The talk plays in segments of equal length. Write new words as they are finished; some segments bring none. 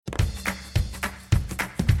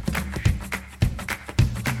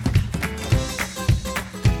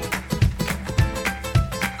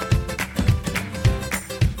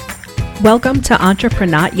Welcome to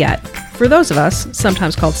Entrepreneur Yet. For those of us,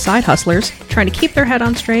 sometimes called side hustlers, trying to keep their head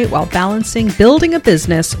on straight while balancing building a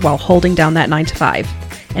business while holding down that 9-to-5.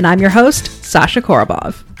 And I'm your host, Sasha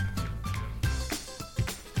Korobov.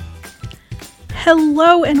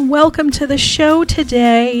 Hello and welcome to the show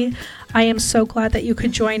today. I am so glad that you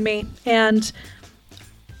could join me. And,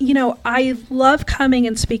 I love coming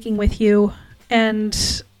and speaking with you.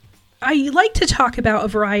 And I like to talk about a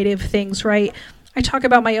variety of things, right? I talk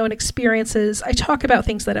about my own experiences. I talk about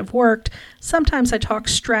things that have worked. Sometimes I talk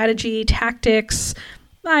strategy, tactics.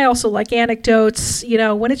 I also like anecdotes.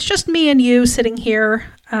 When it's just me and you sitting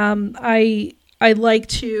here, I like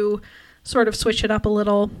to sort of switch it up a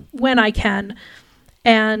little when I can.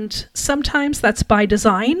 And sometimes that's by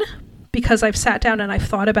design because I've sat down and I've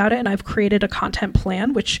thought about it and I've created a content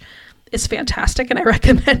plan, which is fantastic and I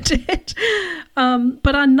recommend it.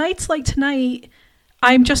 But on nights like tonight,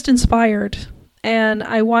 I'm just inspired. And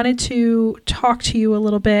I wanted to talk to you a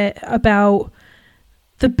little bit about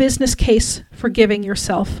the business case for giving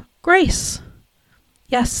yourself grace.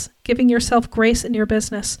 Yes, giving yourself grace in your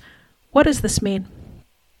business. What does this mean?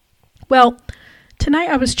 Well, tonight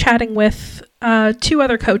I was chatting with two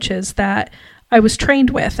other coaches that I was trained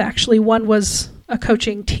with. Actually, one was a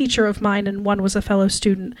coaching teacher of mine and one was a fellow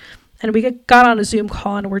student. And we got on a Zoom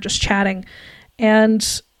call and we're just chatting.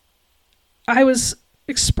 And I was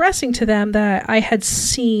expressing to them that I had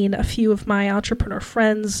seen a few of my entrepreneur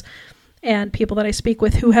friends and people that I speak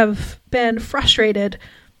with who have been frustrated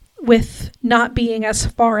with not being as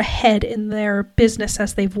far ahead in their business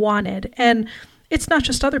as they've wanted. And it's not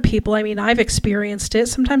just other people. I mean, I've experienced it.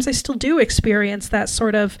 Sometimes I still do experience that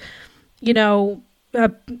sort of,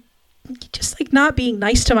 just like not being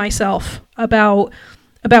nice to myself about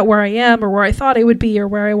where I am or where I thought I would be or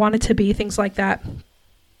where I wanted to be, things like that.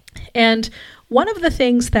 And one of the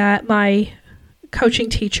things that my coaching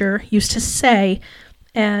teacher used to say,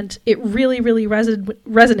 and it really, really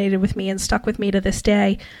resonated with me and stuck with me to this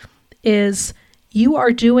day, is you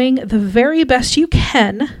are doing the very best you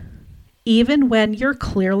can, even when you're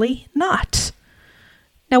clearly not.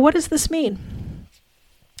 Now, what does this mean?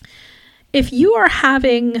 If you are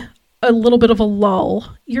having a little bit of a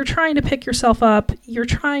lull, you're trying to pick yourself up, you're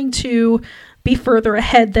trying to be further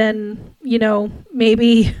ahead than,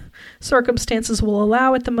 maybe circumstances will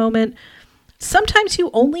allow at the moment. Sometimes you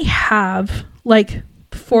only have like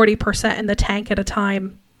 40% in the tank at a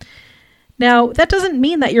time. Now, that doesn't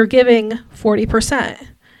mean that you're giving 40%.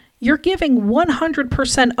 You're giving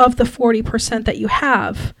 100% of the 40% that you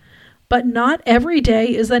have, but not every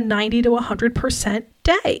day is a 90 to 100%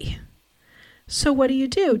 day. So what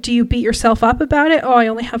do? Do you beat yourself up about it? Oh, I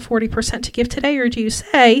only have 40% to give today. Or do you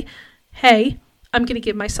say, hey, I'm going to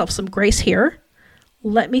give myself some grace here.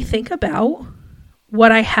 Let me think about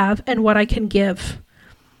what I have and what I can give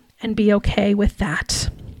and be okay with that.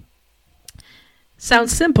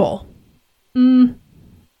 Sounds simple. It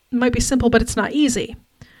might be simple, but it's not easy.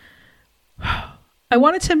 I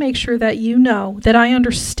wanted to make sure that you know that I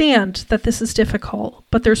understand that this is difficult,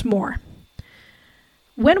 but there's more.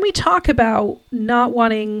 When we talk about not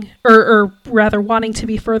wanting, or rather wanting to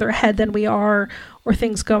be further ahead than we are, or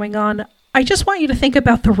things going on, I just want you to think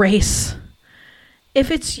about the race. If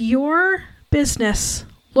it's your business,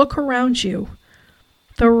 look around you.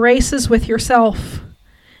 The race is with yourself.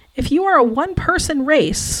 If you are a one-person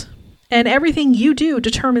race and everything you do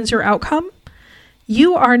determines your outcome,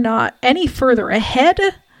 you are not any further ahead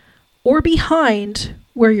or behind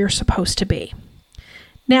where you're supposed to be.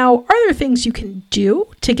 Now, are there things you can do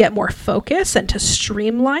to get more focus and to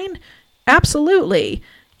streamline? Absolutely.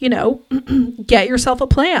 Get yourself a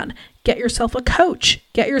plan, get yourself a coach,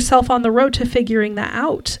 get yourself on the road to figuring that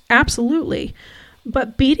out. Absolutely.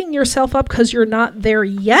 But beating yourself up because you're not there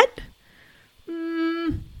yet?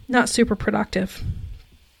 Not super productive.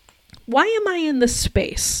 Why am I in this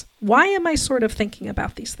space? Why am I sort of thinking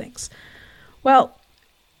about these things? Well,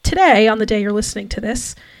 today, on the day you're listening to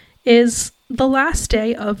this, is the last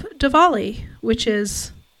day of Diwali, which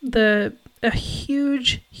is a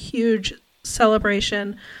huge, huge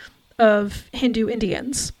celebration of Hindu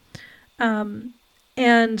Indians. And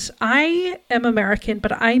I am American,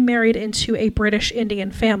 but I married into a British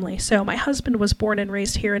Indian family. So my husband was born and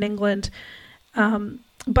raised here in England,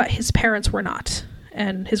 but his parents were not,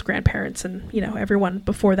 and his grandparents and, everyone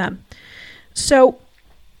before them. So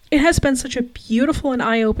it has been such a beautiful and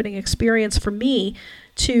eye-opening experience for me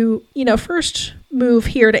to, first move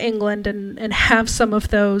here to England and have some of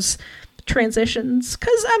those transitions.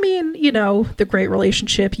 Because, the great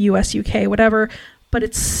relationship, US, UK, whatever, but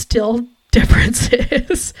it's still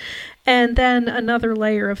differences. And then another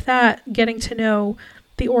layer of that, getting to know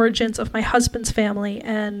the origins of my husband's family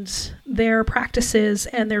and their practices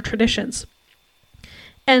and their traditions.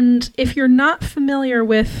 And if you're not familiar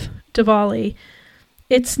with Diwali,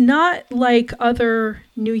 it's not like other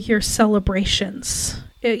New Year celebrations.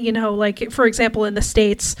 Like, for example, in the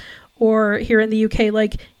States or here in the UK,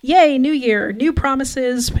 like, yay, New Year, new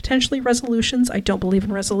promises, potentially resolutions. I don't believe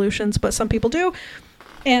in resolutions, but some people do.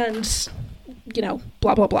 And,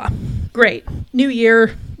 blah, blah, blah. Great. New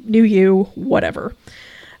Year, new you, whatever.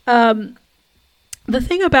 The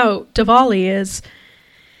thing about Diwali is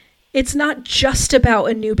it's not just about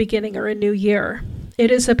a new beginning or a new year.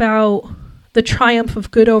 It is about the triumph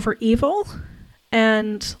of good over evil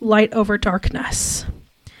and light over darkness.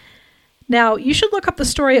 Now, you should look up the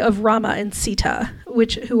story of Rama and Sita,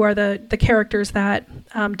 who are the characters that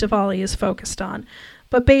Diwali is focused on.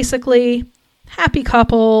 But basically, happy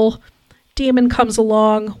couple, demon comes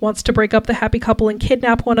along, wants to break up the happy couple and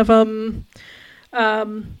kidnap one of them.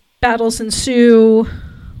 Battles ensue.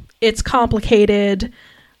 It's complicated,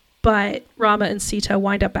 but Rama and Sita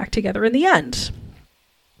wind up back together in the end.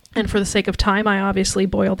 And for the sake of time, I obviously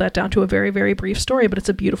boiled that down to a very, very brief story, but it's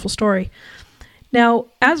a beautiful story. Now,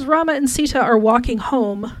 as Rama and Sita are walking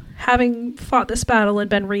home, having fought this battle and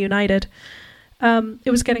been reunited,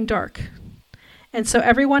 it was getting dark. And so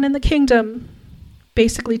everyone in the kingdom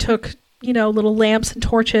basically took, little lamps and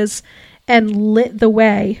torches and lit the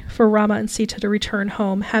way for Rama and Sita to return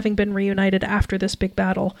home, having been reunited after this big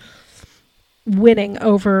battle, winning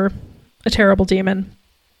over a terrible demon,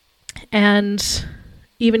 and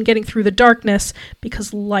even getting through the darkness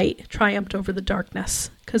because light triumphed over the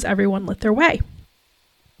darkness because everyone lit their way.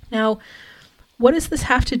 Now, what does this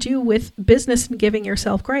have to do with business and giving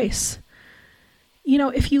yourself grace?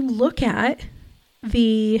 If you look at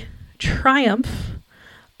the triumph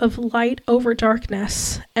of light over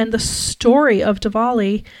darkness and the story of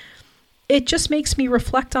Diwali, it just makes me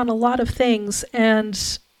reflect on a lot of things.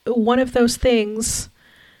 And one of those things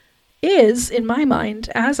is, in my mind,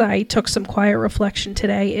 as I took some quiet reflection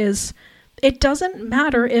today, is it doesn't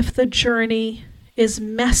matter if the journey is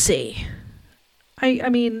messy. I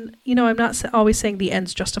mean, I'm not always saying the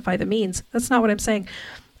ends justify the means. That's not what I'm saying.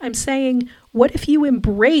 I'm saying, what if you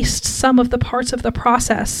embraced some of the parts of the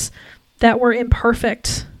process that were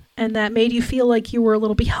imperfect and that made you feel like you were a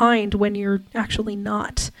little behind when you're actually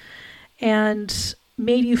not, and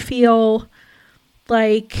made you feel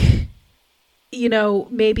like,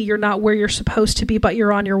 maybe you're not where you're supposed to be, but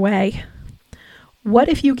you're on your way? What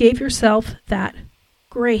if you gave yourself that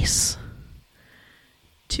grace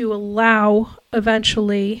to allow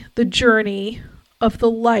eventually the journey of the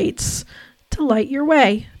lights to light your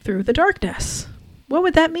way through the darkness? What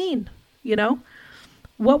would that mean?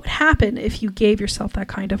 What would happen if you gave yourself that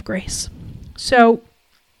kind of grace? So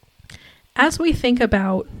as we think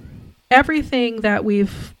about everything that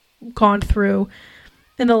we've gone through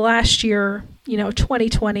in the last year,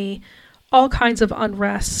 2020, all kinds of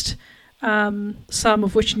unrest, some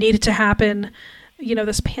of which needed to happen,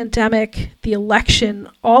 this pandemic, the election,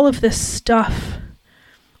 all of this stuff.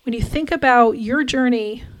 When you think about your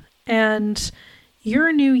journey and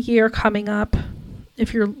your new year coming up,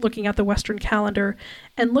 if you're looking at the Western calendar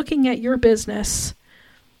and looking at your business,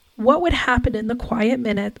 what would happen in the quiet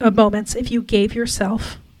moments if you gave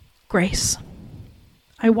yourself grace?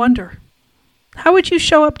 I wonder. How would you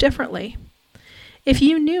show up differently? If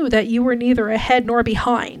you knew that you were neither ahead nor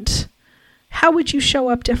behind, how would you show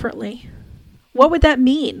up differently? What would that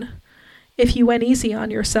mean if you went easy on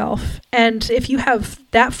yourself? And if you have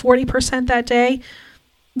that 40% that day,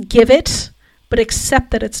 give it, but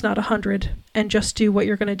accept that it's not 100 and just do what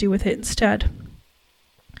you're going to do with it instead.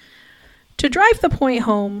 To drive the point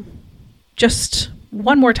home just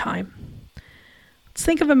one more time, let's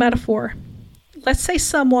think of a metaphor. Let's say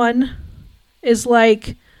someone is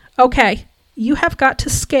like, okay, you have got to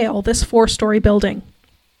scale this 4-story building.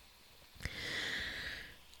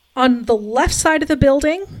 On the left side of the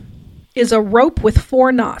building is a rope with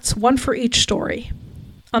 4 knots, one for each story.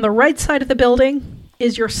 On the right side of the building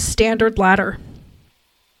is your standard ladder.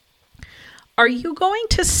 Are you going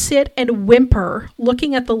to sit and whimper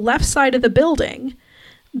looking at the left side of the building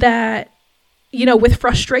that, with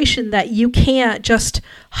frustration that you can't just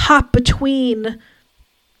hop between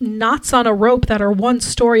knots on a rope that are 1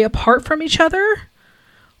 story apart from each other?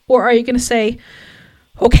 Or are you going to say,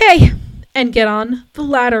 okay, and get on the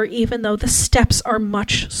ladder even though the steps are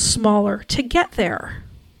much smaller to get there?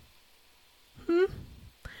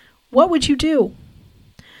 What would you do?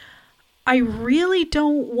 I really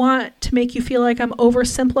don't want to make you feel like I'm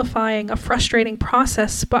oversimplifying a frustrating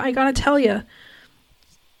process, but I gotta tell you,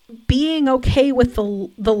 being okay with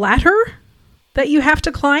the ladder that you have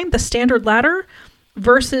to climb, the standard ladder,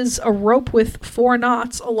 versus a rope with 4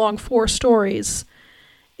 knots along 4 stories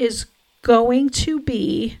is going to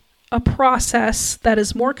be a process that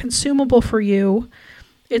is more consumable for you.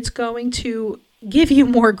 It's going to give you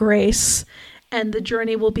more grace, and the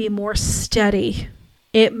journey will be more steady.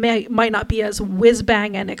 It might not be as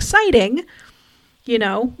whiz-bang and exciting. You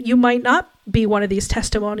know, you might not be one of these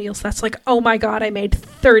testimonials that's like, oh my God, I made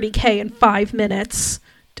 $30K in 5 minutes.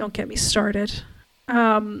 Don't get me started.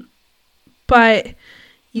 But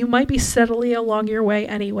you might be steadily along your way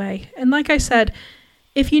anyway. And like I said,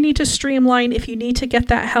 if you need to streamline, if you need to get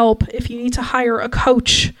that help, if you need to hire a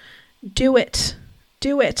coach, do it.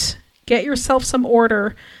 Do it. Get yourself some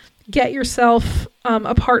order. Get yourself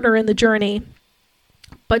a partner in the journey.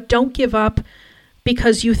 But don't give up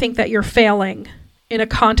because you think that you're failing in a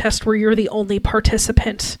contest where you're the only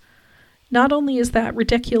participant. Not only is that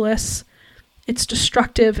ridiculous, it's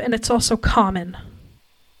destructive, and it's also common.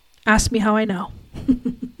 Ask me how I know.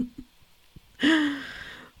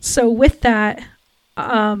 So with that,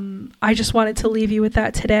 I just wanted to leave you with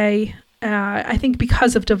that today. I think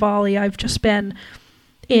because of Diwali, I've just been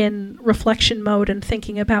in reflection mode and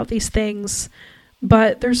thinking about these things.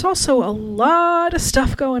 But there's also a lot of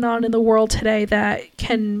stuff going on in the world today that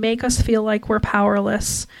can make us feel like we're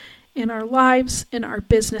powerless in our lives, in our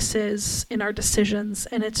businesses, in our decisions.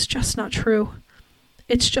 And it's just not true.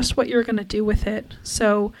 It's just what you're going to do with it.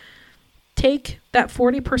 So take that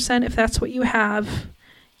 40% if that's what you have,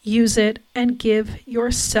 use it, and give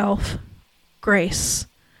yourself grace.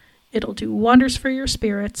 It'll do wonders for your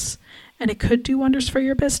spirits, and it could do wonders for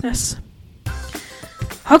your business.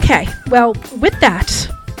 Okay, well, with that,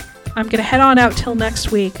 I'm going to head on out till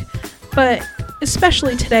next week. But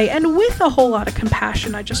especially today, and with a whole lot of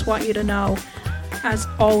compassion, I just want you to know, as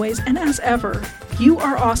always and as ever, you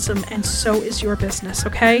are awesome, and so is your business,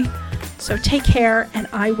 okay? So take care, and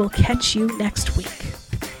I will catch you next week.